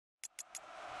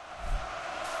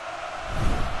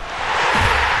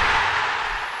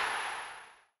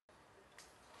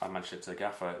mentioned it to the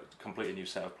gaffer, a completely new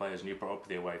set of players, and you brought up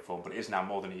the away form, but it is now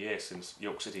more than a year since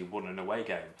York City won an away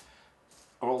game.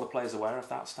 Are all the players aware of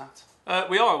that stat?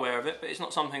 We are aware of it, but it's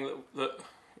not something that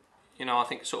you know, I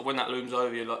think sort of when that looms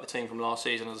over you, like the team from last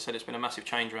season, as I said, it's been a massive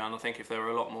change around. I think if there were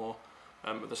a lot more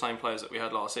with the same players that we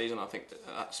had last season, I think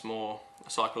that's more a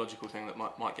psychological thing that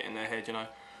might get in their head, you know.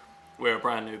 We're a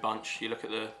brand new bunch. You look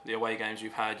at the away games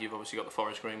you've had, you've obviously got the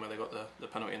Forest Green where they got the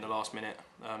penalty in the last minute.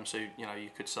 So, you know, you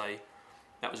could say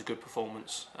that was a good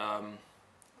performance.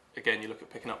 Again, you look at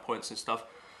picking up points and stuff.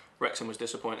 Wrexham was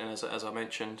disappointing, as I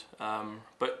mentioned.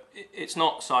 But it's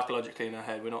not psychologically in our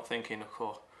head. We're not thinking,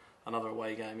 oh, another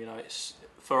away game. You know, it's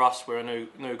for us, we're a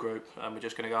new group, and we're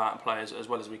just going to go out and play as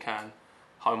well as we can,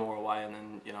 home or away, and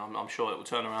then, you know, I'm sure it will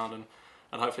turn around, and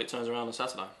hopefully it turns around on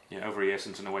Saturday. Yeah, over a year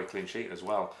since an away clean sheet as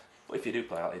well. But if you do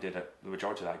play like they did at the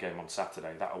majority of that game on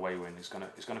Saturday, that away win is going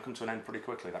to come to an end pretty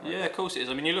quickly. That yeah, of course it is.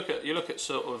 I mean, you look at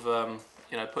sort of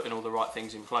you know, putting all the right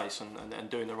things in place and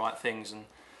doing the right things,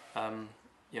 and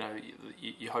you know,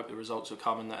 you hope the results will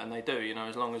come, and they do. You know,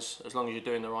 as long as you're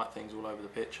doing the right things all over the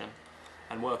pitch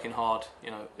and working hard,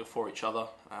 you know, for each other,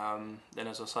 then,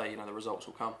 as I say, you know, the results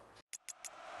will come.